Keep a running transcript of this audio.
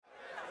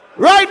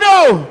Right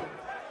now,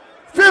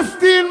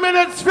 15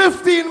 minutes,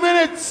 15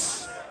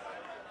 minutes.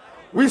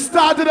 We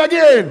started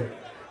again.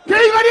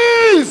 King of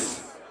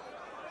these.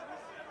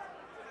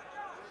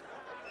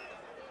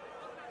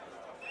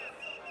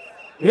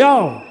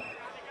 Yo.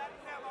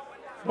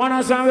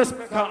 Manners and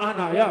respect and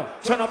honor. Yo.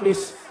 Turn up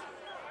this.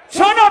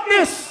 Turn up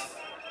this.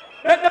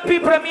 Let the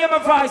people hear my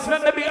voice.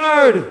 Let them be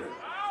heard.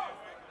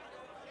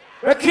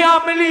 I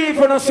can't believe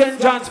on the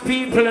St. John's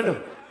people.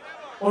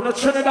 On the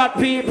Trinidad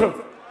people.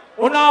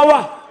 On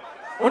our.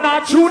 On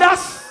our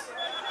Judas.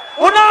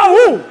 On our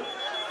who?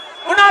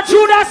 On our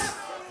Judas.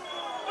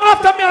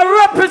 After me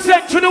I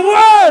represent to the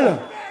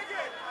world.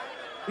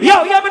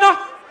 Yo, you hear me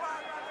now?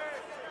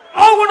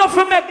 I want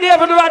to make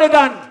David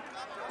Rodigan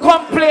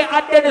come play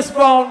at Dennis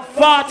Brown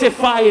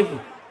 45.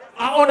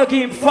 I want to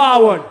give him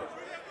forward.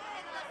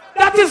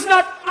 That is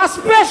not a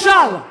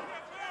special.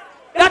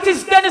 That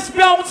is Dennis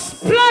Brown's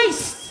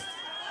place.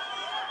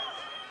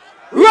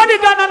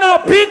 Rodigan and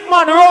a big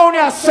man around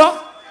here,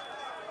 so.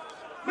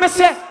 Me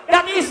say,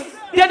 that is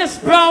Dennis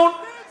Brown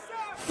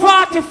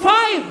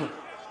 45.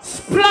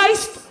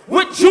 Spliced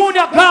with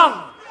Junior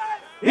Gang.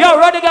 Yo,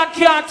 Rodigan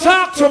can't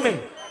talk to me.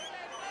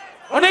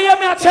 When you hear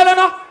me, I tell you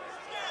now.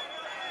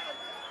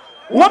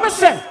 What me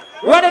say?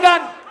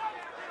 Rodigan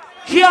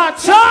can't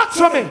talk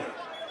to me.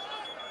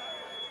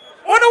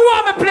 When you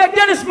want me play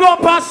Dennis Brown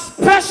pass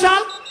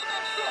special,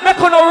 me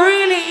gonna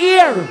really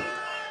hear.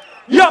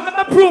 Yo, let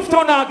me prove to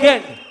you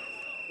again.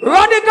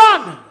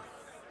 Rodigan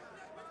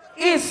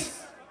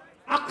is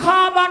a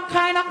carbon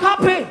kind of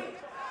copy.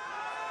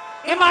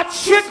 Him a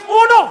chick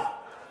uno.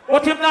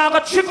 But him now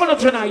got chick uno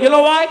tonight. You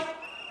know why?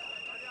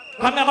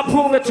 I'm gonna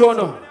prove it to you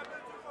now.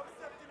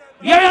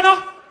 Yeah, you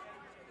know?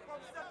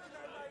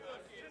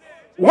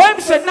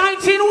 When said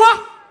 19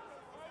 what?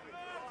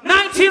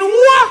 19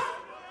 what?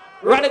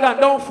 Rodigan,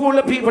 don't fool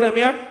the people them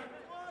here.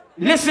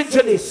 Listen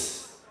to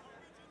this.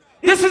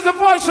 This is the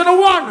voice of the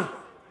one,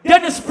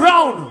 Dennis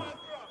Brown,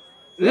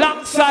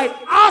 alongside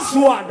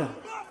Oswald.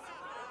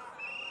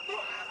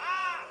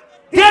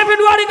 David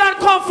Rodigan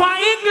come from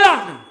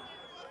England.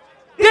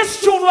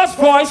 This tune was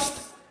voiced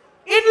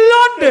in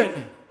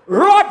London.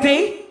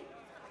 Roddy,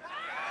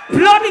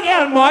 Bloody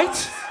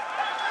Elmite.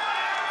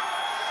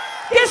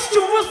 This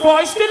tune was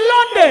voiced in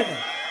London.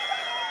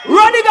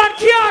 Rodigan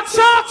can't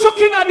talk to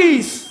King of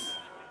these.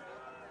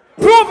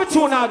 Prove it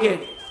to him again.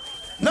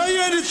 Now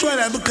you hear this one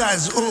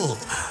because,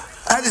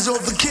 I deserve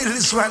to kill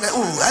this one.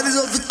 I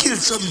deserve to kill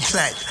something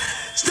like.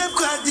 Step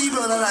quite deep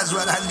on that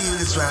one and deal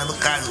this one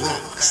because,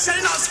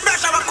 Send out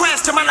special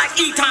request to man like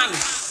Ethan,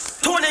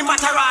 Tony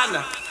Mataran,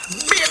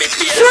 Baby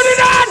Pierce,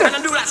 Trinidad! and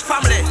the Duras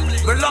family.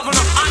 We love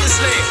them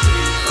honestly.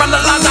 From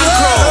the London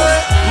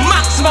crew,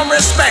 maximum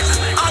respect.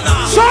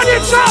 Turn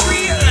it up!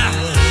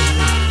 Yeah.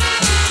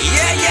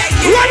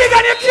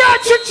 Rodigan, you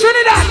can't trick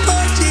Trinidad!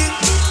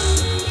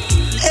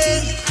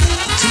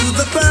 to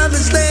the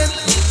promised land,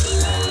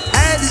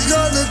 and he's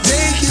gonna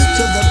take you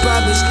to the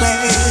promised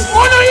land.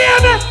 Oh no, hear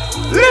me?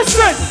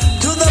 Listen!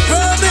 To the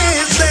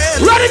promised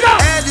land, Rodigan!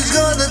 and he's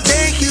gonna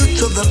take you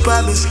to the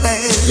promised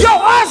land. Yo,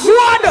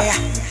 Oswald!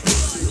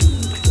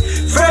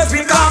 First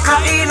we conquer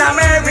in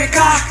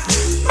America,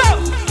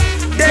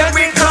 then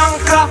we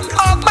conquer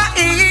over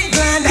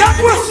England. That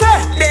was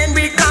it! Then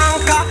we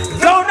conquer.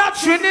 Down at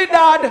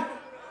Trinidad,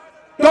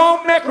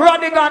 don't make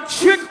Rodigan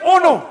trick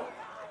Uno.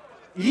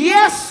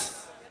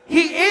 Yes,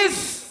 he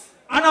is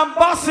an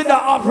ambassador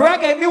of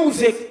reggae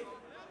music,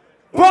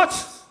 but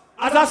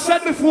as I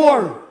said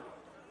before,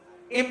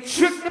 he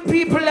tricked the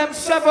people them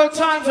several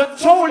times and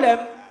told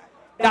them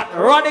that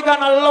Rodigan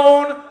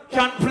alone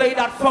can play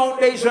that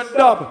foundation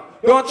dub.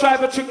 Don't try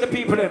to trick the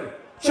people them.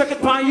 Check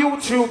it on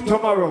YouTube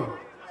tomorrow.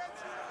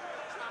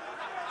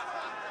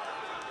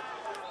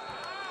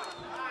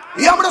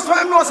 Yeah, but that's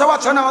why I know so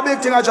watch now a big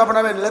thing I drop on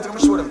the middle. Let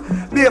me show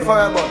them. Be a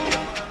fire ball.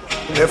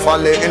 They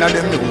fall in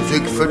the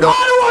music for them.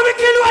 All the one we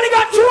kill when he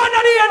got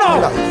 200 here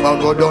now. Life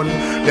I go done.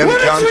 Them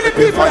can't the keep the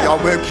people. fire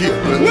where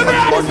cable Women and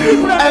are the money.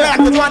 people. I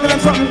like to want them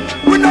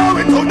something. We know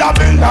it could have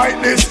been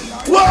like this.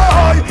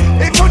 Why?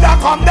 It could have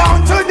come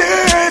down to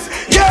this.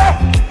 Yeah.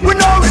 We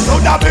know it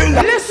could have been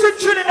like this. Listen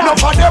to that.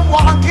 Enough of them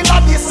want kill a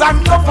this and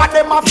enough of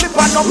them a flip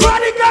and no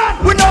Rodigan.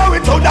 We know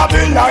it could have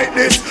been like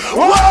this.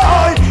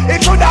 Why?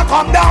 It could have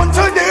come down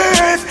to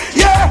this.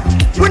 Yeah.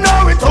 We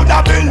know it could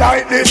have been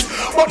like this.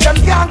 But them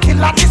can't kill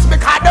a this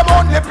because them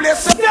only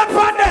place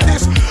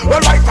this. Well,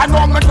 right I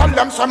know me tell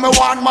them so me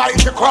want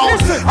mighty crown.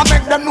 Listen. I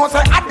make them know say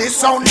at this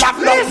sound lock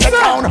down the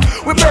town.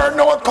 We burn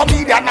out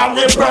comedian and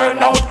we burn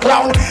out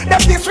clown.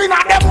 Them this we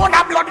not them own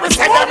a blood. We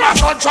say them a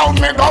go drown.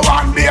 Me go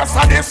on base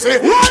of this.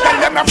 Tell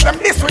them if them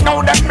this we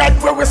know them med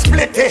where we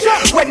split it.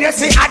 When you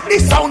see at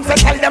this sound say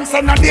tell them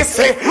say no this.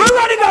 We're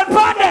running on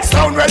partner.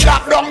 Sound we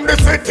lock down the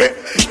city.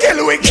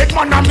 Kill wicked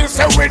man and me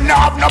say we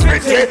not have no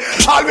pity.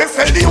 Always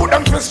tell the youth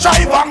them to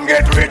strive and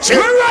get rich.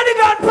 We're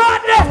running on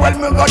partner. Well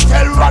me go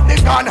tell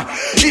Rodigan.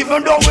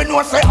 Even though we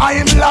know say I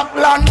am Lock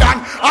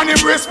London, and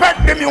him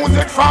respect the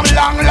music from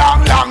long.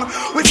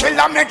 We still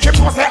a make him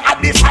know say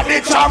at this are the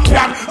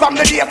champion. From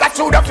the days that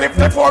should have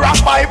 54 and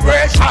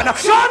vibration.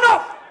 Shut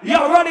up! Yo,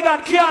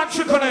 Rodigan can't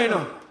trick on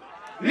you.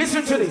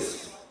 Listen to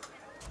this.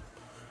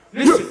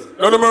 Listen.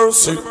 None of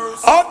mercy.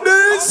 On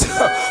this,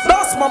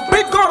 that's my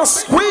big gun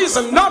squeeze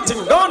and nothing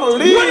gonna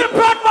leave. When the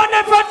bad man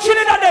never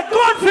chilling at the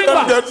gun finger.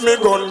 Don't get me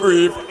gun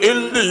grief,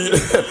 indeed.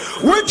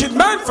 Wicked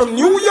man from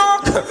New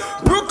York,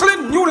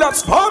 Brooklyn, New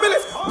Labs family.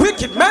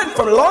 Wicked man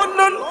from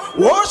London,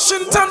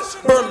 Washington,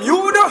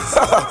 Bermuda.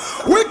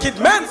 Wicked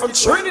man from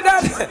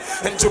Trinidad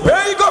and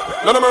Tobago.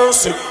 None of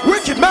mercy.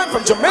 Wicked man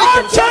from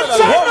Jamaica and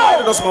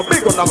Canada. That's my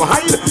big gun, I'm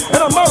hide.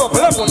 And I'm up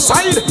left one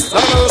side.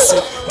 None of mercy.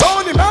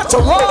 Don't matter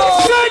what.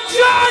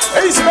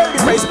 Easy baby,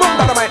 Facebook,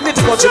 that I might need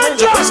to go to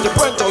Ranger, Pesky,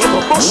 Puerto, look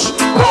at Bush.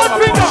 God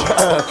finger.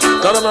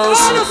 None of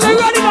mercy. I just say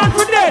Rodigan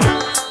for dead.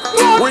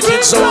 Wicked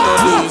sound on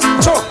these.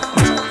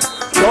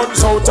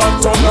 Guns out and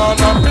turn on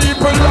and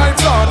people like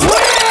that.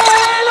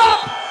 Well up.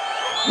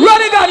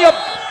 Rodigan,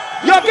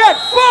 you get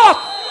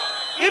fucked.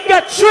 Him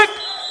get tricked.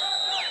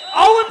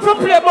 I want to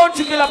play a bunch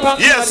of killer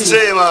punk. Yes,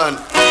 J-Man.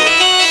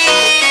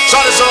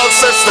 Traditional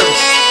system.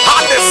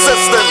 Hottest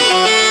system.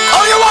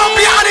 Oh, you want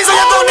be honest and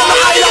you don't know the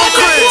island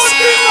Chris.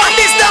 And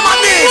this them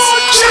and this.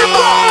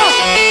 Chimba.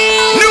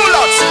 New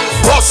lots.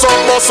 Bust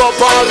up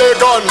all the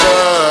gun.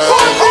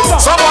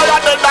 Somebody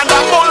are dead than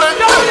that bullet.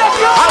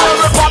 I will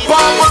rip up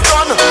all my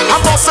gun.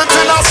 I'm busting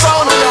in a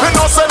sound. We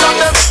know say that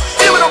them.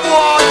 Give it a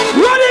boy.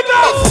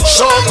 Rodigan.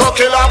 Shoot to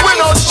killer. We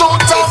don't shoot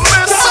to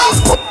miss.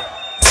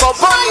 So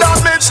burn that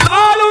bitch.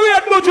 All the way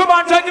at Mojo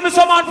Banchan. Give me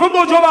some man from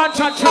Mojo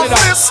Banchan.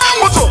 Miss.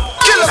 Mojo.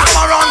 Kill them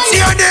around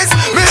here this.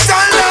 Miss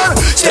and learn.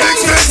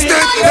 Stick.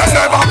 They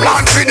never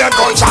plan for them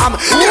gun jam.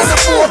 Here's the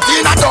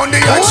 14 and down the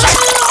end.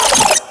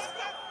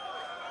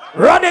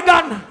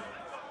 Rodigan.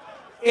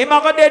 Him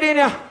a go dead in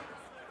here.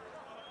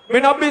 Me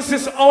no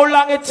business how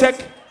long it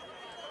take.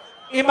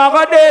 Him a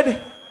go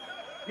dead.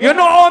 You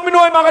know how me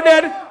know him a go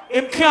dead?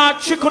 Him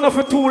can't chicken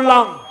for too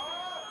long.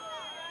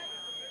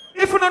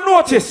 If you don't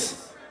notice,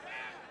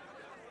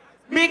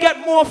 me get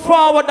more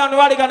forward than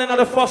Rodigan in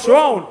the first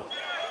round.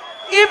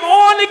 Him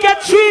only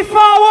get 3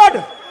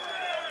 forward.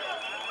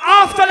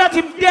 After that,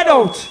 him dead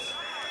out.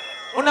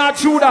 On our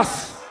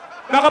Judas.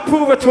 I'm going to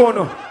prove it to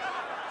you.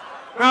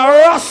 Now,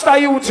 Rasta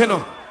youth, you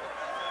know.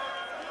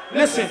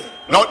 Listen.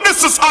 Now,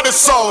 this is how this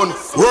sound.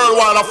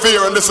 Worldwide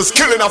affair, and this is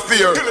killing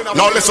affair.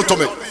 Now, listen to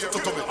me.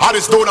 How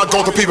this do not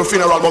go to people's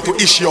funeral, but to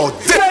issue your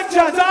death.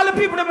 Vengeance, all the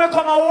people that may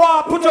come and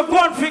war, put your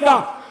gun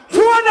finger.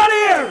 200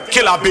 here.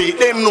 Killer B,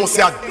 they know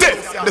say a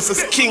death. This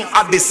is King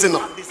Addison.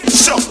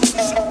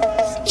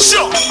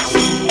 Sure.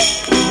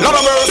 Lord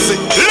of mercy,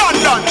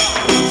 London.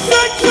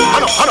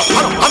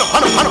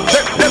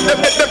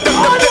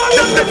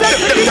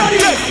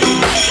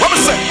 What me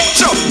say?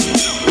 Sure.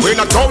 We're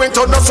not going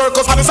to no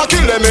circus, and it's a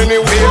kill them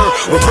anywhere.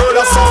 We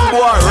murder some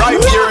boy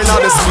right here in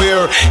the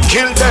square.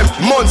 Kill them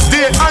months,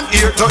 day and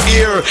ear to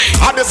ear.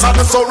 And this are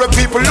the soul where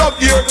people love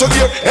ear to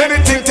ear.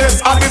 Anything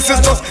test, and this is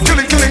just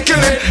killing.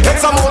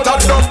 It's a mount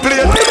of dog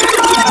plane.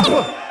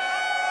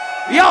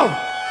 Yo,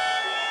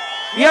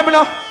 you hear me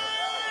now?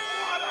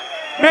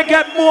 Me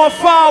get more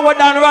forward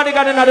than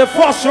Rodigan in the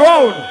first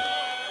round.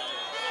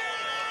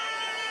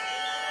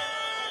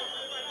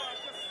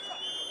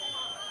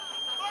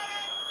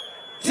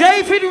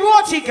 David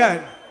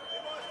Rodigan,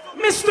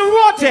 Mr.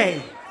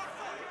 Roddy,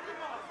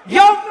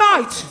 young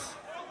knight.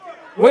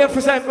 Wait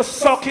for saying for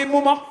sucking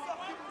mama.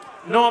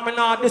 No, me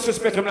not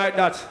disrespect him like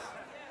that.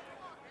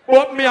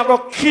 But me I go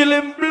kill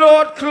him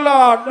blood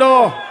clot,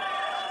 no.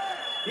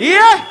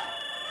 Yeah?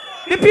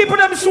 The people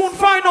them soon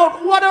find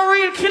out what a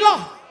real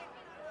killer.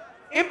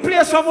 In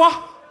place of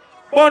what?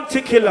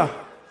 Bounty killer.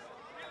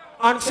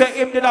 And say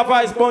him did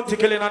advise bounty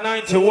killing in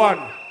 91.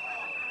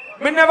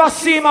 Me never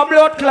see my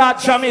blood clot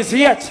chamis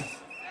yet.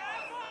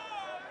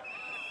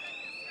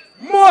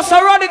 Most of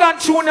Rodigan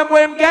tune them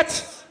where him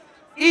get.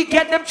 He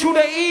get them through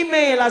the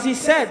email, as he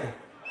said.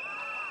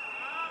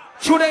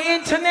 Through the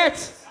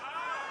internet.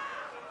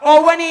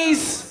 Or when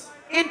he's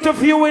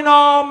interviewing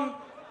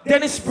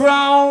Dennis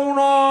Brown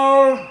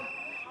or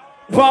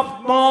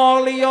Bob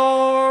Marley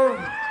or...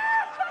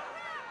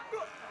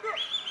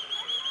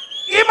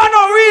 Him a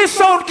no real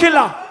sound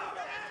killer.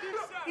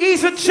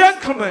 He's a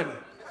gentleman.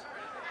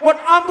 But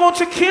I'm going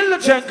to kill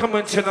the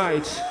gentleman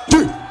tonight.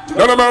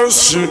 None of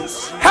mercy.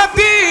 Have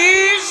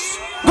these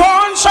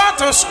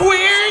gunshot or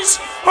squeeze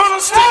on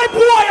a Hey boy,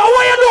 how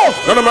you know?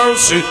 None of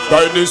mercy.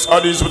 By this,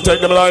 others will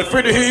take them life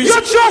with ease.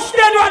 You're just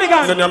dead,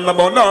 Rodigan. Then I'm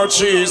about no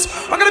cheese.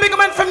 I'm gonna be a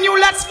man from New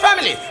Lads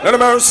family. None of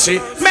mercy.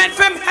 Man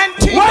from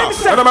Antigua. Why,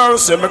 None of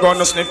mercy. I'm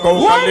gonna sniff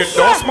coke Why, and it sir?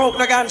 don't smoke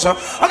the ganja.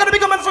 I'm gonna be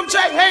a man from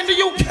Jamaica in the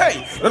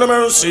UK. None of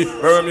mercy.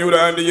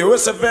 Bermuda and the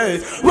USA.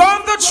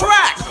 Run the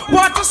track.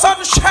 Watch the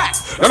sun shack.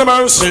 None of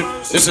mercy.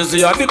 This is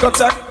the addict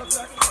attack.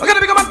 I'm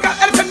gonna be a man called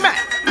Elephant Man.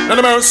 None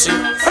of mercy.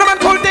 And a man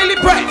called Daily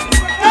Bread.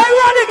 Hey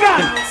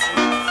Rodigan.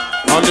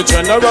 On the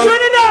general.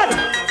 Trinidad.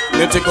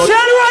 Let it go.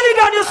 Tell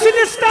Rodigan, you see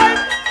this time?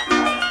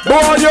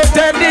 Boy, you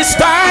dead this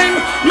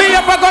time. Me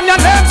up a gun your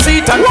left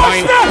seat and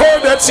mine.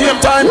 Hold at same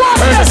time.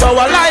 And so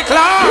I like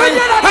line.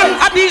 And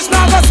at these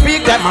now go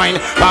speak their mind.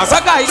 Cause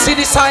a guy see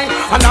the sign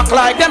and act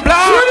like them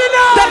blind.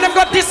 Then them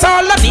got this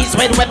all of these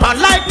with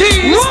weapon like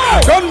these.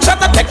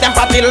 Gunshot attack them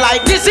body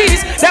like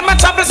disease. Them a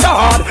travel so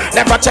hard,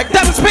 never check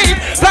them speed.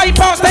 Fly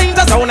past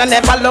danger zone and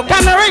never look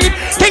and read.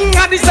 King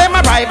of the same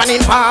arrive and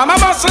in palm I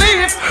must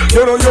leave.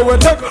 You know you will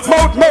take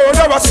mouth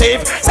murder or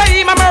safe.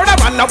 Say him a murder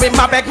one now with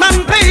my beg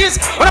man please.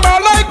 What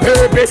about like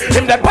baby,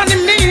 him dead on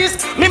him knees.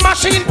 Me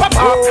machine pop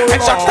up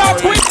and shot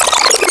start quick.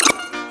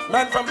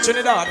 Man from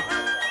Trinidad.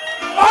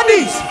 On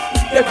these,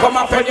 they come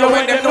up and you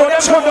when they know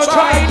them should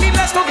try.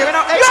 Needless to give it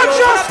up extra.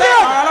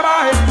 All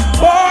about it,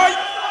 boy.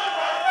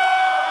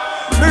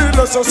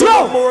 Needless to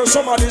say more.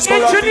 Somebody's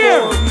gonna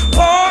engineer.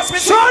 Pass me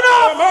shut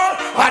up.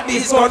 And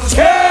these guns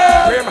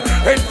scare him.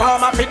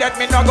 Informer fi that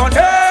me no gon'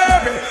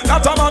 hear him.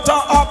 Not a matter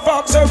of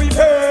fuck so we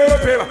pay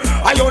him.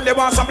 I only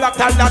want some black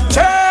tal that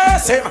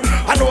chase him.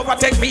 And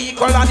overtake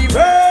vehicle and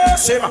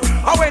erase him.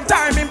 And when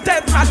time him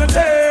dead man to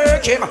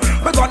take him.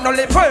 We gon'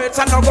 only words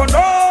and no gon'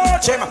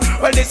 touch him.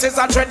 Well this is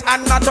a threat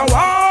and not a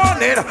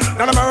warning.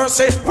 None of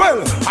mercy.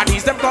 Well, and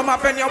these them come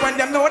up in you when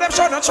them know them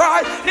shouldn't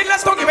try.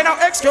 Needless to give it no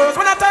excuse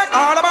when I take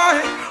all about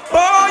it.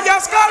 Boy, your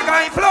skull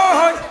guy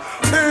fly.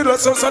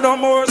 Needless to say no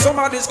more.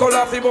 Somebody's call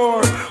off the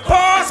board.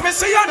 Pause me,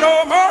 see you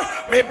no more.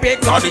 Me big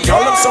God, you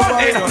love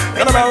somebody.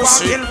 None of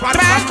mercy. Man,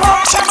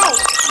 crush him out.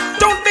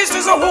 Don't this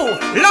is a who.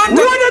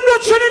 London. Run them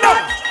not Trinidad.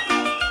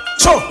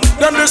 So,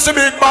 them this the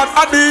big bad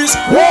addies.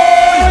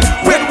 Whoa,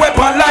 with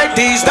weapon like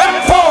these, them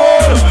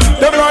fall.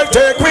 Them like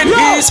take with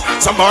ease.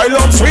 Some boy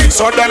love sweet,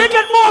 so them they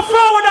get more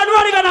forward than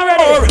Radigan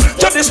already.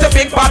 Just this the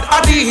big bad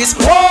addies.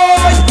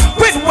 Whoa,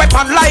 with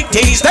weapon like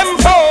these, them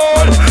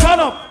fall. Shut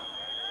up.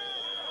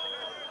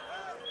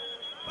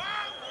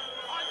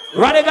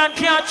 Radigan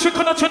can't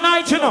chicken out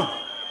tonight, you know.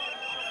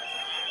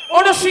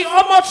 Wanna see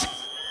how much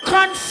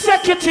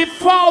consecutive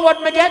forward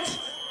me get?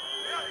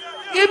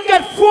 Him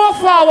get 4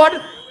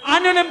 forward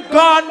and then him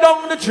gone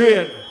down the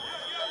drain.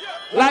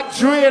 Like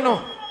drain.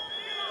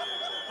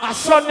 A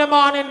Sunday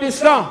morning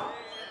this now.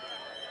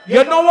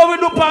 You know what we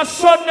do for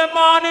Sunday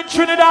morning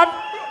Trinidad?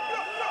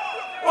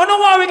 You know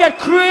why we get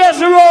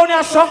crazy around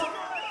here, sir?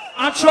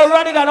 And so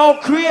Radigan all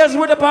crazy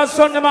with the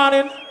Sunday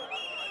morning.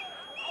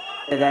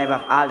 The name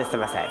of all the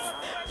suicides.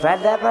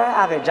 Whenever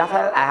I'm in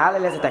Jaffel, I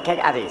only listen to King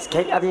Addies.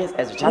 King Addies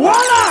is a channel.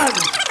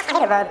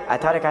 Hey man, I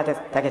thought you could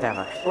take it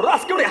over.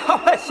 Rascal,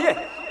 shit.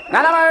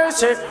 None of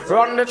mercy,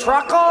 run the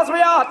truck cause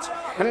we out.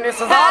 And this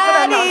is all for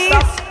the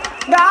non-stop.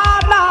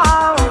 God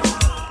knows,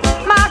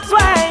 Max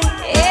Wayne.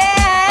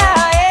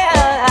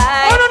 Yeah.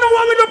 I don't know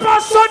what we do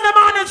past Sunday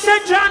morning,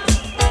 St. John.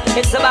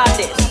 It's about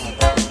this.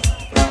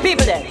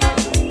 People there.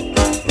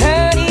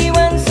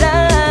 31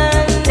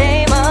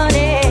 Sunday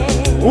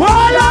morning. What?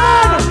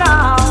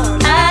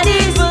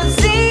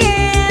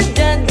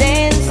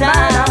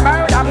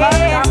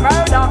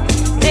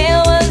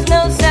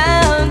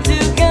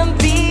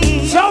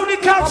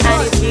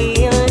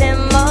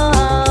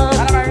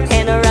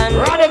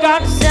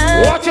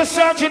 What you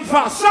searching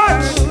for?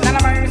 Search!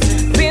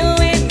 Filled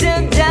with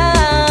the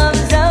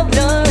doves of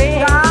glory.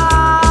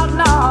 God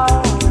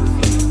knows.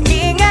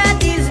 King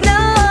Addies no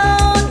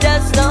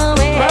does no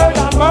way.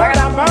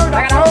 Murder.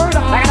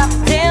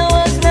 There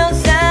was no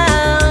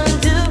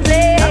sound to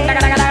play. Not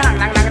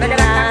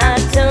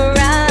to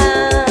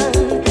run.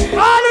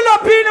 All in the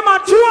Beenie Man,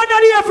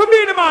 200 here for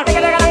Beenie Man.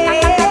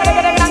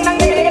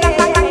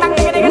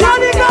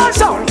 Radical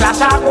sound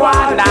clash and go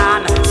on down.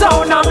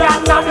 Sound of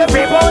the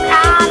people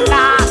and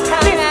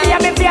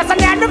and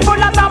then the full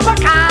of the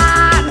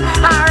can.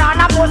 I run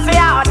a pussy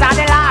out of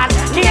the land.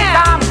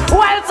 Kingdom,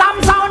 well some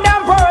sound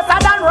them worse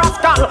than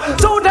rascal.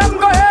 So them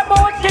go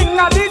about king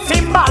of the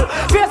symbol.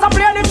 Face a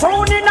play the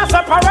tune in a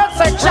separate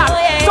section.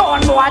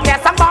 Don't know I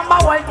guess I'm Bamba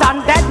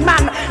Walton dead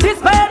man. This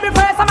baby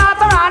face I'm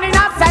out around in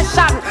a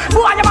session.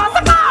 Boy you must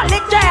call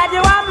it dead,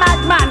 you a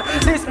madman.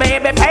 This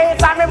baby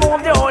face and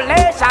remove the whole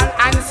nation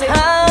and say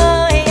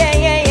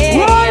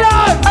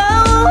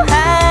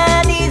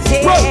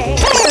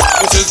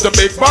This is the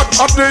big bad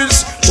of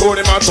this.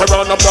 Tony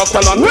Mantaran of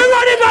Dr. London. We're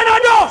ready, gonna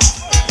do.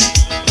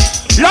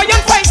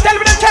 Lion face, tell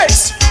me the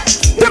case.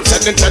 Them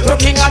sending to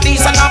King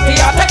Addies and not the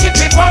take it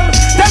people.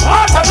 Them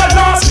heart of the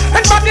lost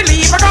and body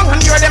leave around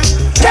and hear them.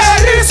 Tell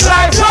this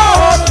life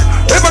out.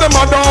 Even the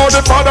mother or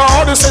the father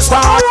or the sister.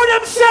 All of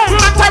them say.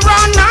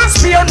 Mantaran and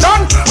spear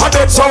none. And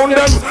they sound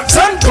them.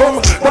 Send come.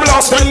 Them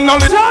lost in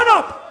knowledge. Turn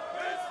up.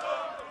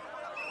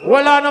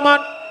 Well,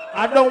 man,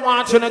 I don't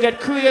want you to get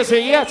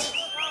crazy yet.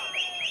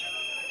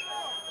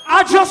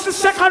 Just the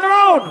second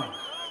round.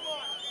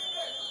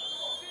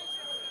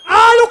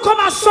 Look at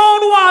my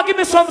sound war. Give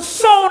me some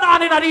sound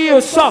on in the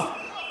ear, sir.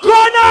 Go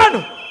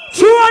on.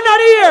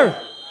 200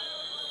 here.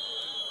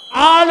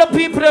 All the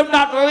people them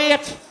not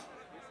rate.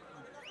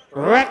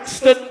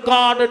 Rexton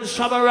Garden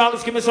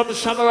Shabarangs. Give me some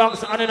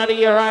Shabarangs on in the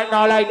ear right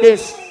now like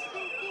this.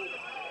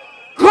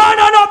 Go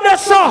on up there,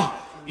 sir.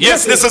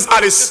 Yes, this is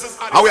Alice.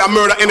 And we are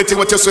murder anything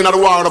what you say in the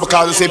war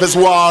because you say if it's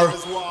war,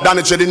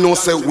 Danny J know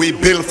say we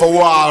build for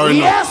war.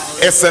 Yes.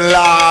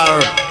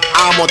 SLR,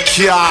 armor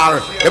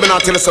car. Even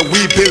not tell us say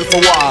we build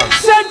for war.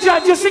 St.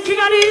 John, you see King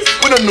of these?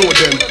 We don't know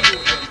them.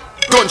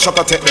 Gunshot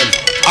attack them.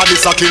 And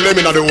this a kill them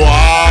in the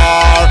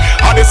war.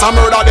 And this a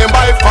murder them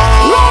by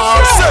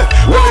force.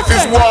 Well, if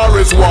it's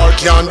war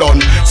can't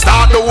done.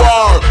 Start the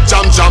war,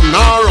 jam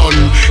nah run.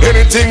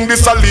 Anything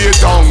this a lay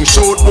down,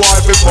 shoot boy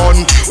for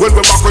fun. When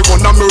we back we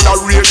gun a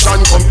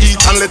murderation, come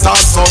eat and let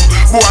us some.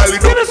 Boy,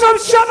 it give us some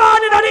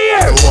shaman in the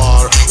air.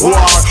 War.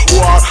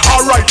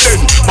 Alright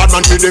then, bad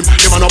man for them,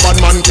 him a no bad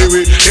man for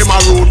we. Him a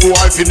rude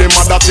boy for them,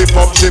 a that tip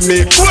up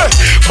Jimmy.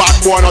 Bad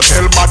boy not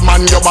tell bad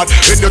man you bad.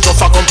 When you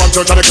just a come from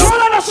church and the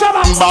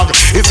bag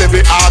is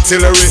every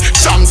artillery,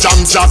 jam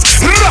jazz.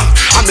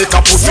 And make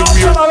a pussy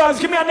wheel.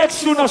 Give me a next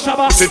tune of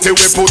Shabba. City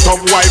we put up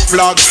white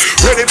flag,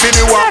 ready for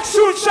the war. Next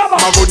tune Shabba.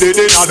 Mago did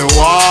it at the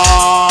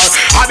war.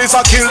 And it's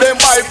a kill them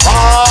by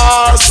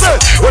force.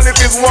 Well if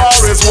it's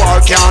war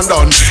can't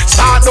done.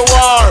 Start the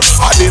war,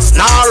 and this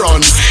now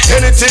run.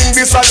 Anything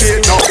this a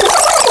late now.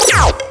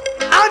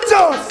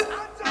 Antos,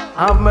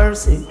 have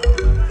mercy.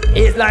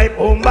 It's like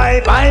boom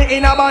bye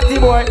in a body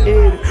boy.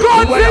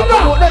 God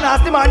finger. The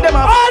nasty man them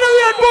up. All the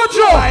way at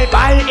Butcher.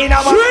 Bye in a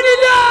body.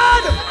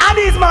 Trinidad. And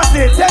this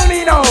massive, tell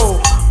me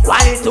now.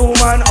 Why two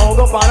man hug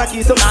up on a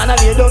kiss up and a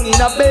lay down in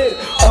a bed?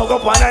 Hug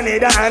up on a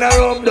nether and a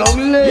rub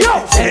down leg.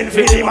 Send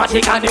for the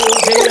matic and the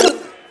hotel.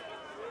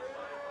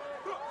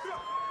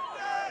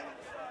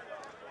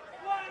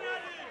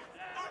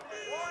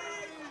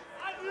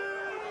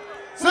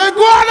 Say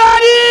go on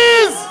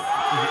these.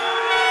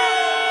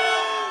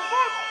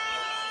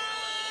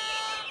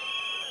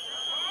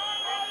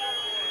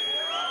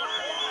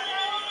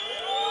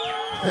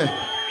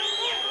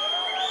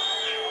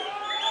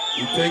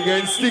 You think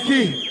getting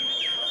sticky?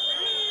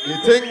 You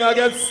think I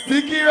get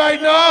sticky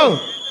right now?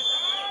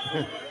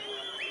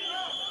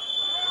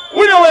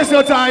 We don't waste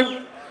your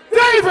time.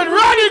 David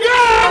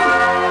Radigan!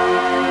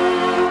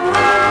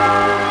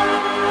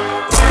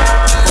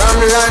 From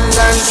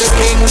London to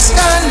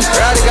Kingston,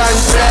 Radigan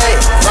play.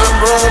 From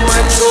Roma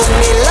to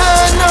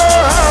Milano,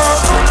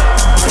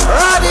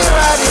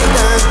 Radigan.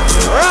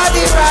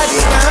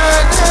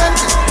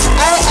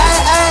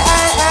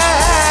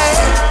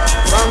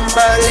 From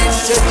Berlin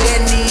to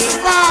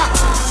Geneva,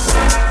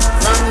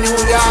 from New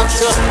York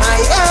to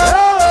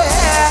Miami,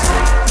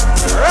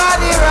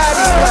 Radigan.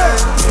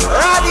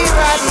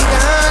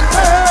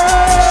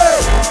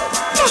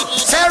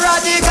 Say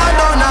Radigan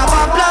don't have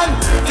a plan.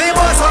 They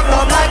must up no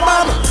black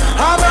bomb.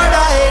 I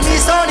murder any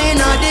son in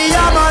the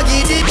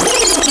Yamagidi.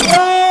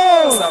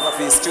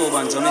 Sacrifice Tube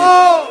and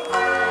Jamaica.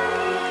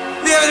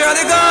 David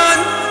Radigan.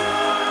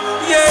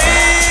 Yeah.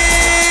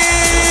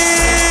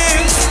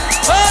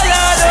 Oh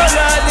Lord,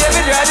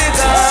 David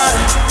Radigan.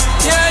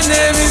 Your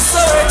name is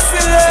so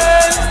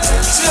excellent.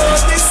 Show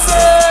this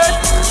sword.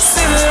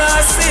 Still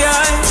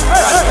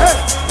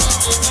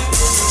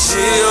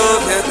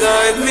Jehovah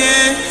guide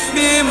me,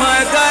 be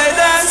my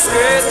guidance,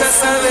 greater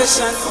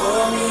salvation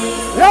for me.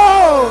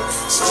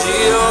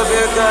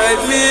 Jehovah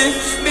guide me,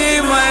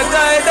 be my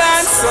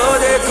guidance, so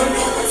they can.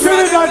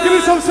 Trinidad, give me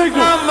some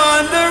signal. I'm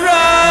on the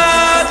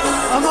road.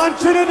 I'm on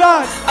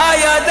Trinidad.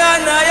 Higher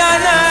than I.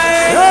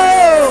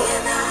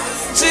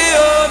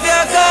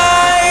 Jehovah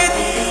guide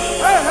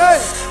me.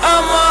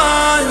 I'm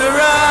on the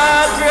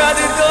road,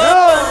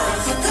 radical.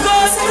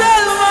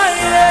 Gospel my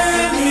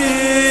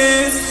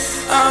enemies.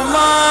 I'm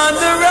on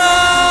the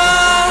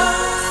road.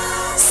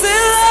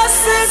 Still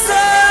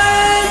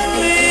guide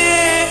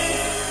me.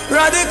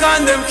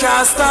 Radical them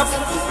can't stop.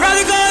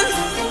 Radical.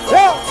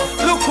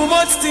 Look how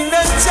much thing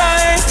them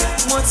try.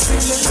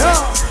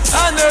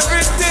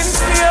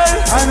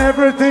 And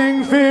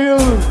everything feel.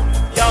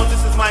 Yo,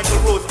 this is Michael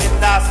Rose, and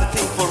that's the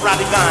thing for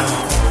Radigan.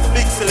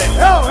 Big select.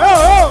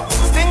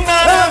 Sting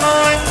that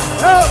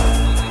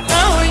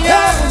oh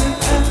yeah.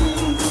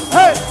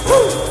 Hey.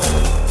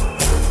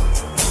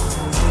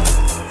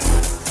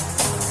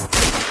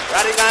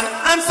 Radigan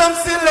and some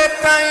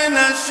selector in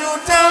a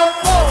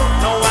shootout.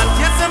 No one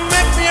gets to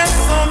make me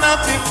so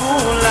nothing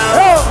cool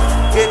out.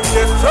 Get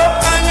your truck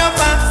on your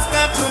back's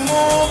got to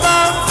move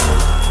out.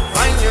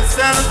 Find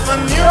yourself a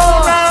new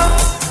route.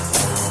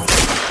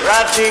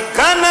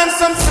 Radigan and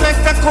some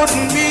selector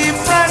couldn't be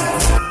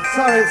friends.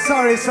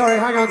 Sorry,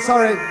 hang on,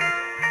 sorry.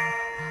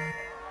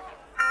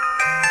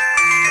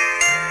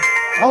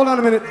 Hold on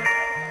a minute.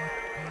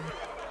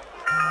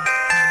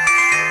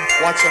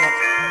 Watch out.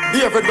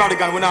 David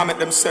Radigan, when I met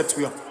them set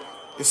we up.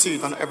 You see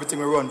it on everything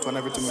we run to and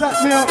everything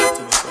set we me up.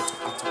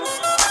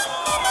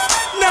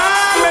 Nah,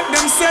 let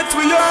them set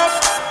we up.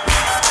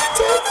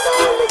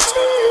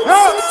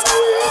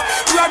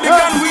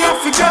 Radigan, we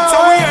have to get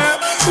away.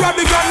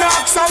 Radigan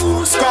asks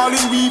who's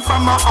calling we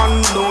from an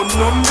unknown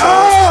number.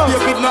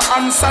 David no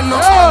answer, no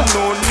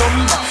unknown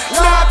number.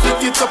 Nah,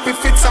 pick it up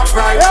if it's a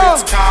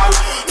private call.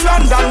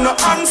 London no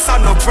answer,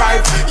 no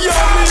private. Yo,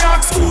 me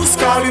ask who's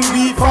calling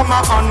we from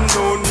an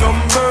unknown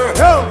number.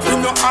 We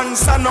no no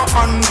answer, no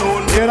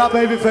unknown. Hear that,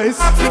 baby face?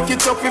 I pick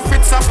it up if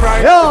it's a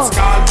private Yo.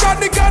 call.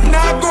 Radical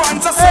now go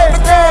answer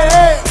some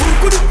call. Who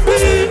could it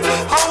be?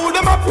 How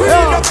them a pray?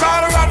 No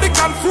call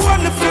radical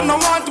phone if you no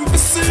want him to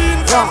see.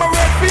 Come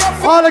around for your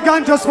All the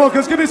ganja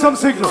smokers, give me some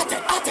signal.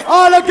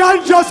 All the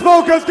ganja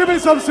smokers, give me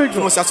some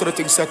signal. That's how the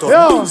thing set up.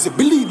 Yeah.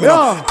 Believe me.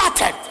 Yeah.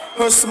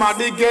 Her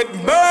somebody get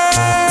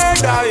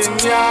murder in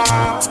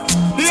ya.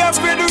 They have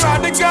been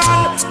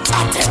radical.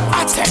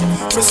 I said,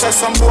 me say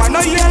some boy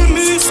no yell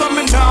me, so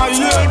me nah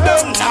yell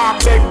them. Nah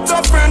beg no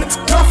friend.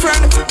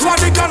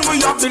 Radical we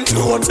have been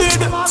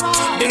loaded.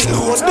 It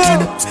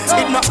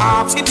no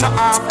half.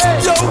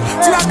 Yo,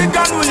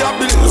 radical we have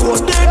been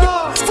loaded,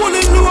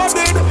 fully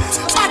loaded.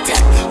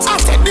 I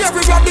said,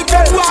 every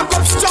radical walk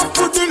up, stop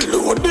with the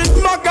loaded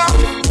maga.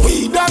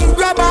 We done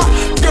grabber.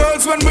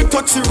 Girls when we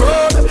touch the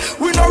road,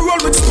 we no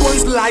roll with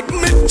stones like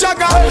Mick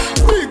Jagger.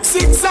 Big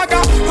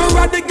zigzagger,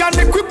 radical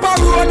the cripper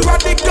road.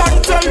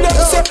 Radical tell them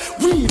say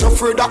we no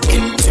afraid of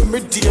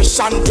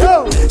intimidation.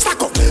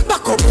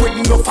 Back up with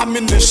no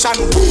ammunition.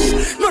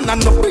 None of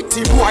no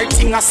pretty boy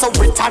thing as a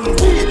return.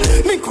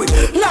 Link with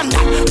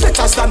London,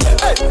 better than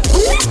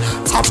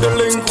have the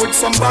link with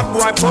some bad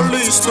boy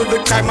police to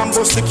the crime and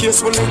bust the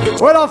case. We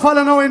don't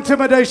follow no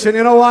intimidation,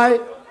 you know why?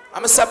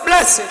 I'm a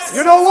blessing.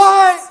 You know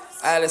why?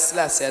 Alice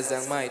Selassie as the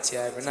mighty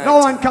every night. No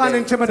one can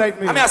intimidate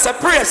me. I mean, I say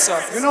prayer,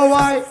 sir. You know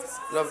why?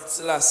 Love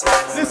Selassie.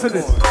 Listen to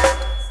this.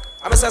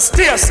 I'm a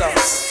stay, sir.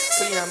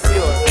 Clean and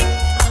pure.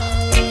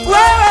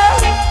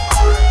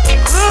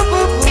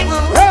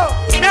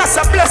 Me as a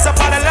bless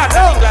upon the land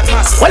of England,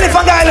 master. Well, if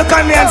a guy look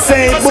at me and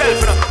say,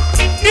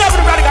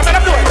 everybody got me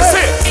do it.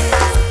 See?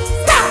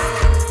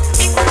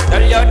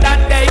 Tell you that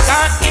they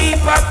can't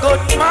keep a good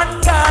man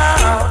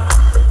down.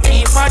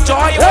 Keep my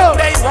joy when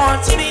they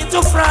want me to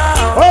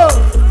frown.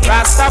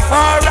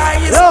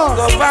 Rastafari is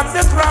go from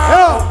the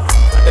ground.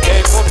 And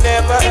they could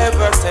never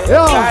ever take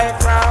my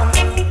crown.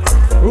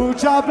 Who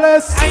job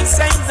bless? I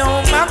say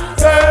no man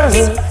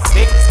curse.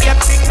 Things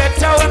getting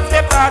better when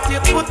they thought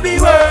it could be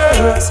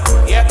worse.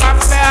 Here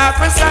comes the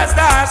officers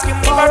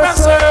asking for a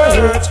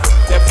search.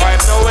 They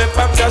find no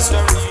weapon, just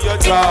a real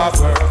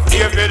jobber.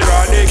 David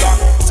Radigan,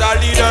 all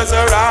leaders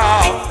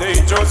around.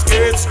 They just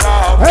can't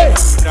stop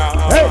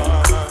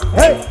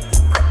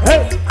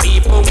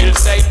People will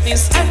say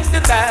this and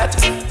that.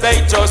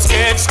 They just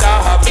can't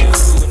stop you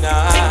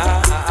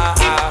now.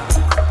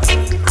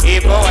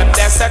 People when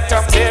they set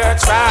up their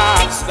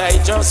traps, they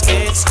just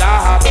can't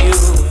stop you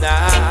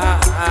now.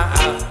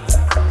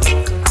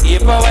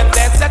 People when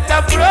they set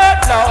up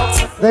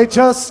roadblocks, they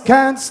just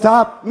can't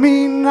stop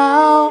me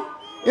now.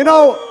 You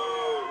know,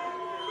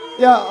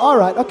 yeah, all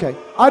right, okay.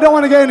 I don't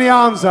want to get in the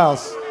arms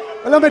house,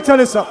 but let me tell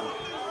you something.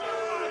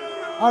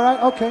 All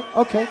right, okay.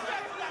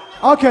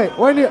 Okay,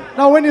 when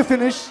you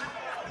finish,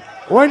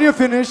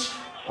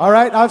 all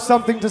right, I have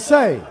something to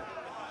say.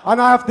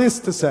 And I have this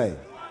to say.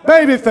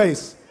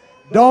 Babyface,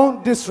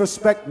 don't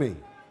disrespect me.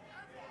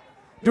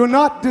 Do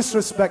not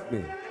disrespect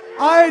me.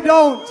 I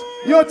don't.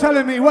 You're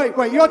telling me, wait,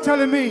 you're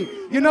telling me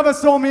you never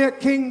saw me at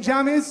King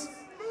Jammy's?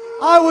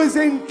 I was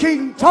in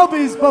King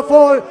Tubby's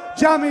before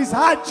Jammy's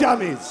had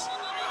Jammy's.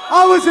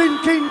 I was in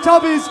King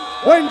Tubby's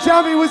when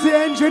Jammy was the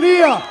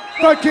engineer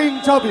for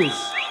King Tubby's.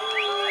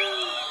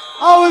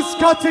 I was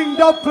cutting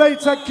dub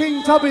plates at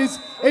King Tubby's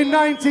in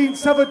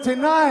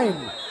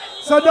 1979.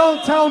 So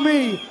don't tell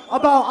me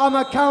about I'm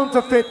a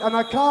counterfeit and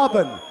a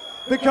carbon,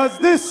 because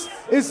this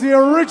is the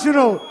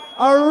original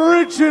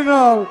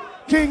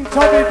King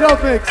Tubby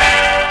dub mix.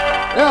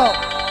 Yo.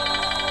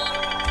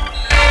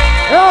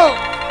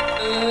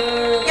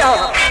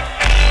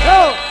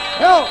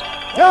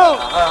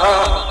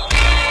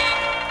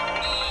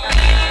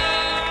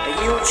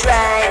 You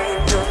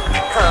trying to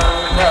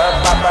conquer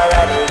Papa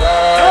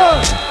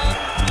Radical.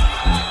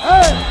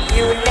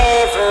 You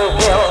never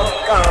will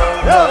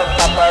conquer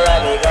Papa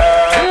Radical.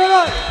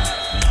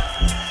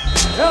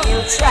 You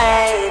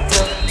try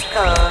to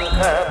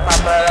conquer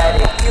Papa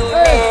Radical. You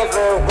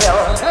never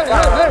will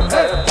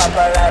conquer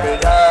Papa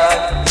Radical.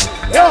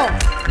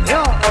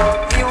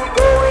 You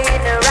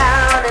going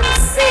around and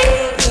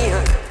saying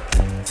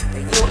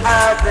you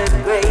are the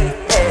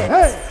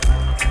greatest.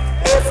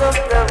 Isn't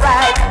the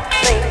right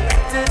thing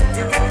to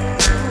do?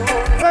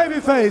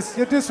 Babyface,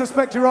 you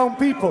disrespect your own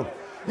people.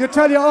 You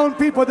tell your own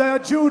people they are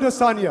Judas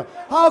on you.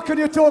 How can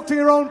you talk to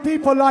your own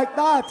people like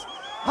that?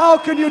 How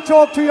can you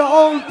talk to your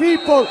own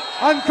people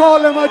and call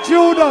them a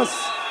Judas?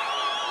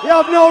 You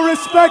have no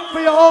respect for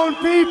your own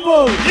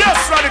people.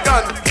 Yes,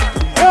 Radical.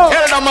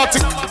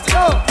 Elmatic.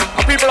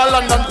 People of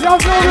London. You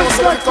have no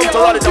respect for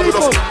your own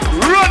people.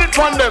 Run it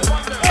from them.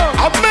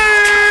 Amen.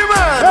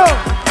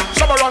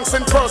 Shabba ranks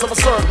in person for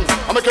certain.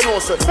 I make a no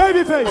say.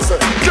 Babyface.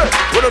 Yeah.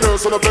 When the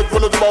nurse on the bed,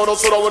 when the bow down,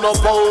 so that we no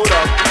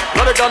powder.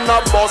 Now they got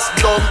not bust,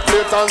 dumb,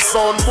 plate and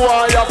sound.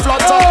 Boy, you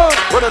flatter.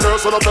 When the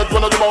nurse on the bed,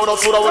 when the bow down,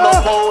 so that we no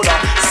powder.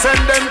 Send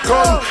them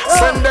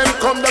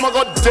come, them I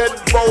got dead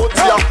bout,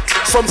 yeah.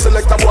 Some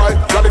select a boy,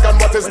 Radical,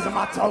 what is the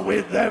matter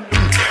with them?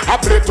 I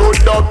play to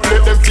dog, play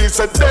them, feel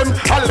said them.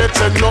 I let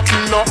them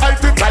nothing, no, I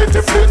think I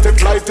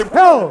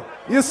Yo,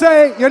 you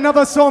say you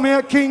never saw me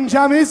at King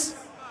Jammy's?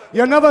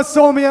 You never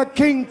saw me at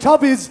King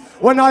Tubby's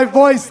when I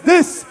voiced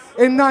this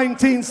in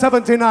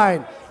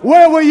 1979.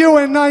 Where were you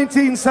in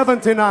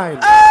 1979?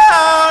 Oh,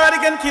 I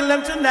can kill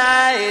them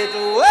tonight.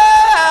 Oh,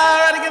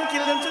 I can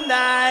kill them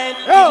tonight.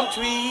 Yo.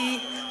 King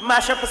Tree,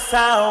 mash up a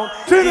sound.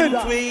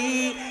 Trinidad. King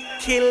Tree,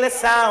 kill the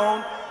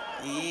sound.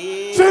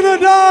 Yeah.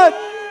 Trinidad!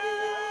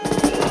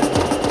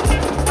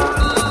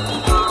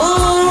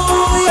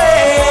 Oh,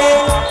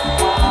 yeah.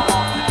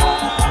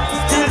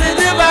 Still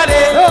the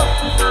body.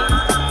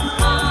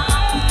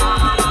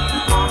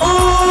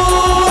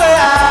 Oh,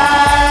 yeah.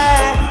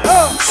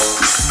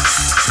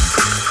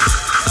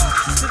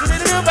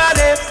 Still the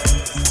body.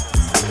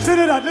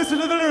 Trinidad, listen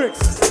to the lyrics.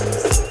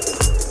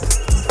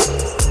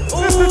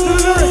 Listen to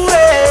the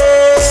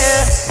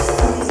lyrics.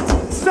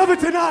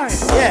 79.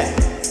 Yeah.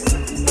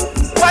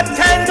 What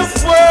kind of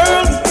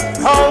world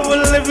are we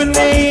living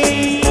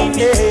in?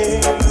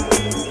 Yeah.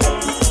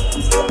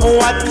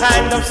 What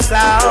kind of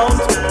sound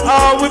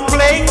are we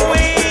playing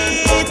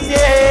with?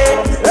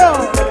 Yeah.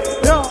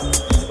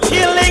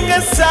 Killing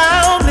a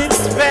sound,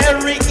 it's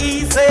very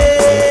easy.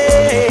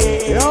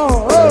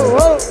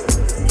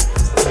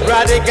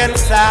 Radigan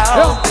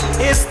sound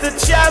is the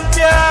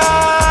champion.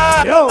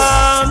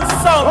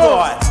 Sound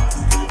boy,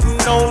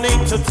 no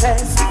need to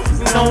test.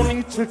 No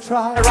need to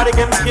try.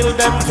 Radigan kill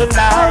them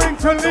tonight.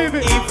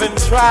 Even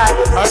try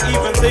or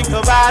even think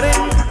about it.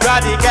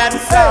 Radigan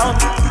sound.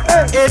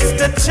 It's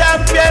the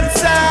champion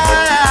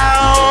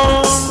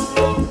sound.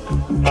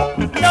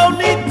 No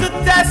need to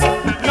test.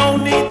 No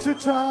need to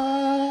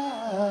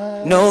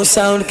try. No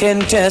sound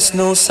can test,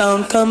 no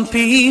sound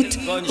compete.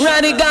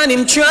 Radigan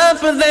him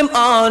trample them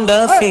on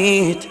the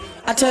feet.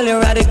 I tell you,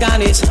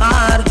 Radigan is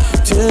hard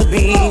to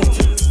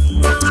beat.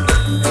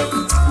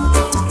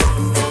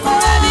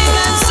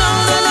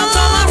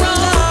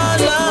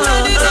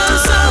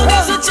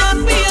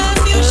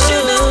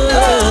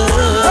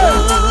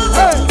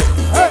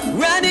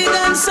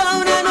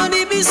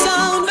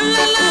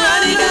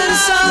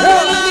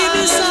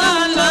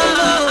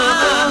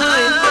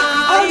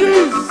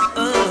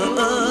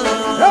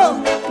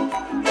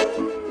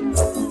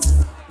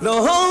 The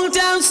whole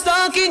town's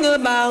talking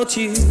about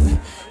you.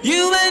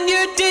 You and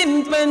your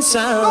tin pen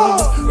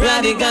sound.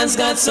 Radigan's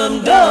got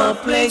some dumb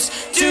place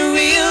to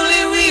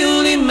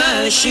really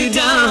mash you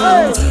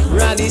down.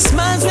 Raddy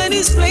smiles when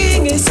he's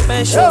playing his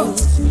special.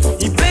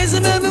 He plays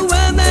them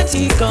everywhere that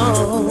he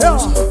goes.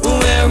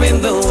 Where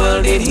in the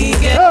world did he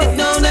get it?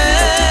 Don't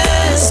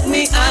ask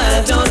me,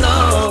 I don't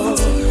know.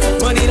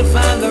 But he'll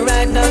find the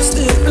right notes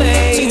to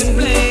play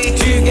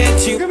to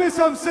get you. Give me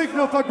some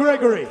signal for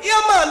Gregory.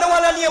 Yeah, man, the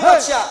one on here,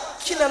 watch ya.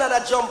 Kill another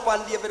jump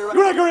on David.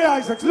 Gregory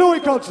Isaacs, Louis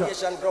Culture.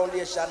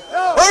 Foundation.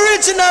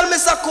 Original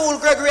Mr. Cool,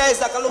 Gregory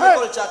Isaac, and Louis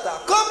Culture.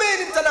 Come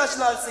in,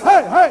 international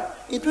singer. Hey.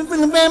 It will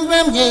bring bam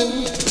bam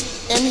hey.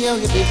 And you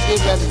get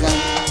this Radigan.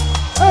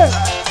 Hey.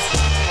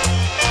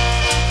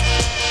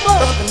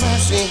 Lord have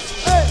mercy.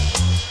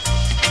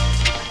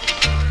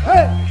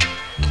 Hey.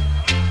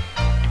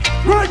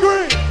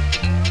 Gregory.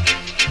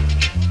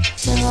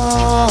 Sing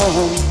on.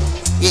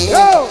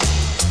 Yeah.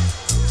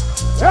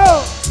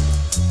 Yo.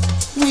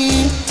 We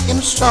in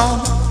the storm.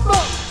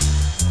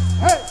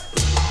 Hey.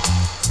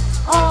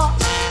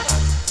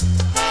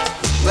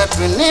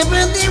 Weapon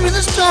everything with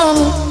a storm.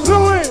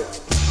 Louis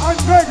and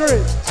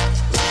Gregory.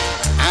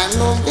 I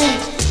know they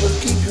will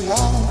keep you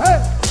warm.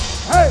 Hey.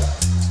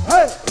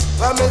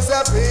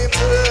 Mr.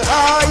 People,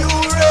 are you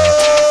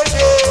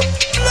ready?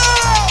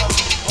 Lord!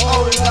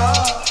 Oh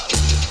Lord!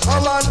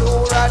 Come on, do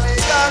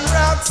Radigan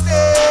rock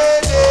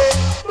steady.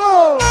 No!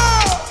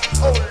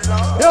 Oh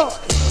Lord! Yo!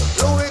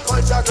 Louis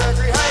Culture,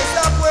 Gregory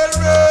Isaac, well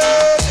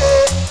ready.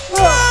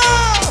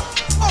 Lord!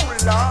 Oh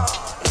Lord!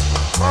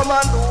 Come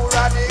on, do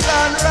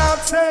Radigan rock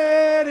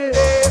steady.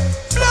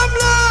 Blah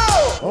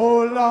blah!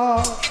 Oh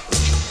Lord!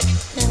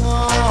 Hang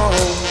on.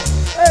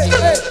 Hey.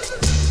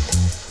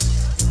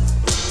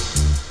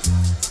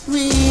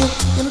 We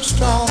in the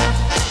storm.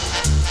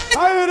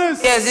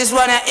 Yes, this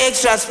one is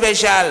extra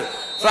special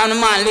from the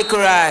man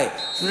Liquorai,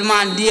 from the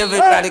man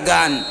David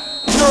Radigan.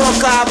 No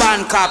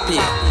carbon copy.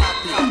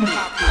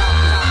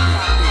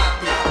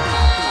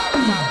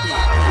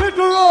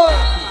 Liquorai.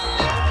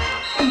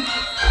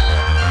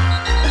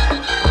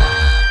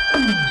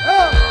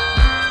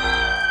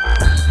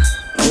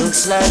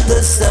 Looks like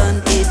the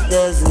sun, it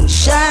doesn't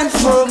shine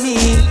for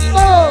me.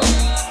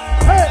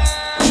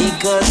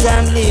 Because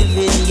I'm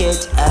living,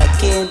 yet I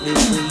can't be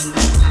free.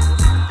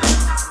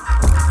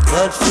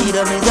 But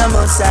freedom is a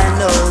must, I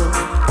know.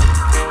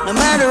 No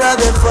matter how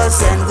they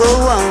fuss and go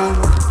on.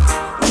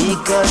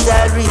 Because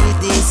I read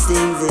these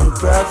things in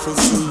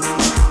prophecy.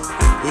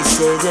 It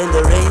says when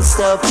the rain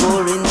stop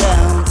pouring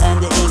down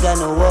and they ain't got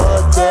no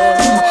water.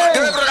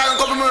 You ever got a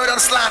couple murder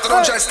and slaughter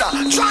on Chester?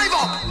 Drive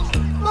up!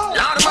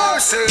 Lord of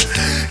mercy.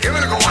 You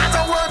ever go out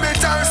and work me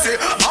thirsty?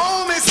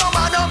 Oh, me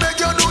somebody don't make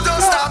you do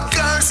just stop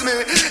curse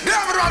me.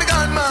 Never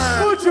Radigan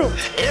man.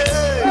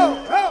 Yeah.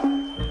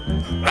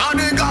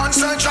 Radigan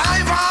say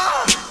driver.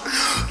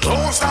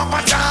 Don't stop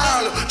at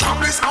all.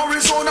 From this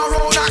Arizona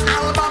road and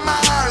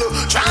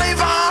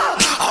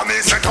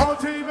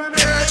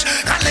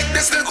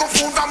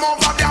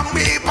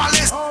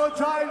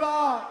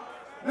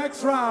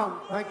Next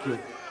round. Thank you.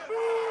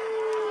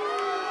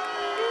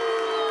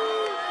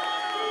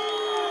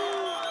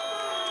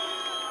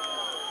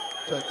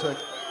 Check, check.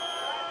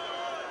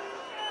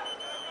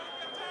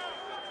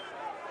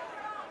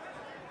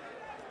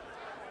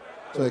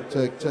 Check,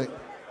 check, check.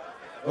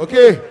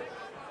 Okay.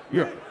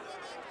 Yeah.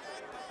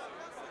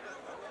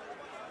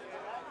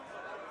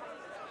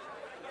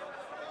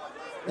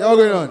 Yeah, what's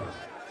going on?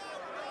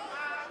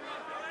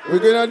 We're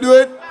gonna do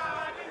it.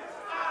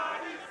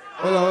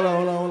 Hold on.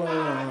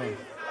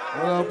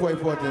 Hold on, point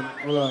 14.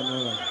 Hold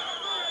on.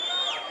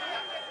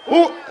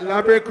 Who?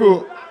 Library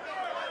crew.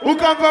 Who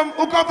come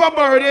from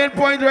Burden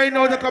Point right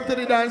now to come to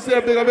the dance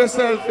here? Big up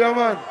yourself, yeah,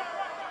 man.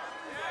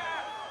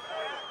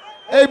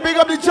 Hey, big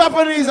up the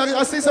Japanese.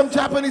 I see some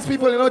Japanese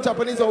people, you know,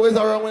 Japanese always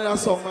around when I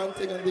song, man,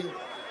 thing.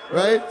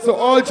 Right? So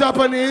all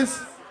Japanese,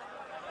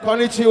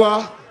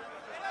 konnichiwa.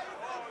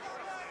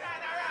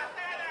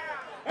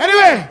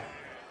 Anyway,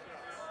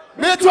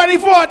 May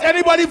 24th,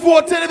 anybody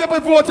voting? If you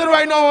voting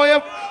right now,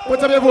 yeah? Put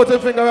up your voting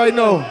finger right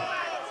now.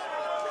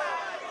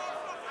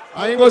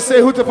 I ain't gonna say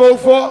who to vote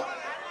for.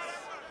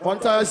 One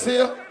time I see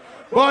you.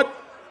 But,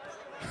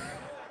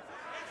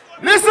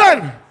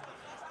 listen,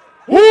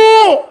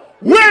 who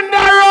win the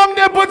wrong,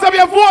 they put up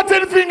your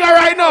voting finger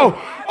right now.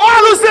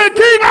 All who say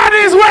King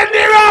Addies win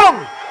the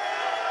wrong.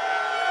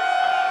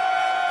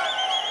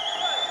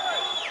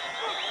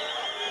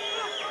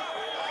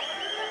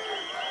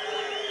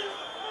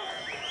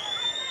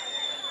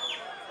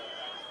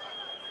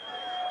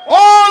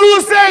 All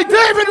who say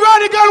David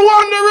Radical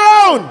won the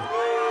round.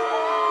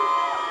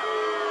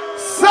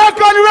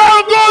 Second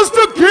round goes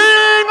to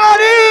King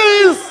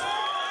Addies.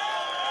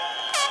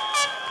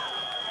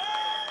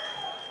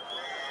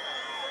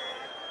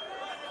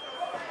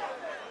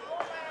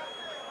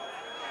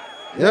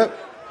 Yep.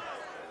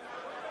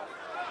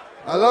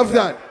 I love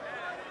that.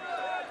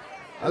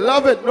 I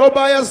love it. No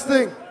bias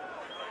thing.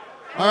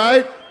 All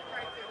right?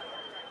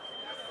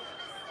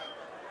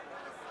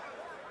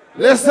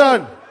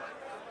 Listen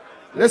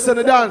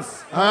to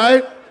dance. All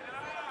right?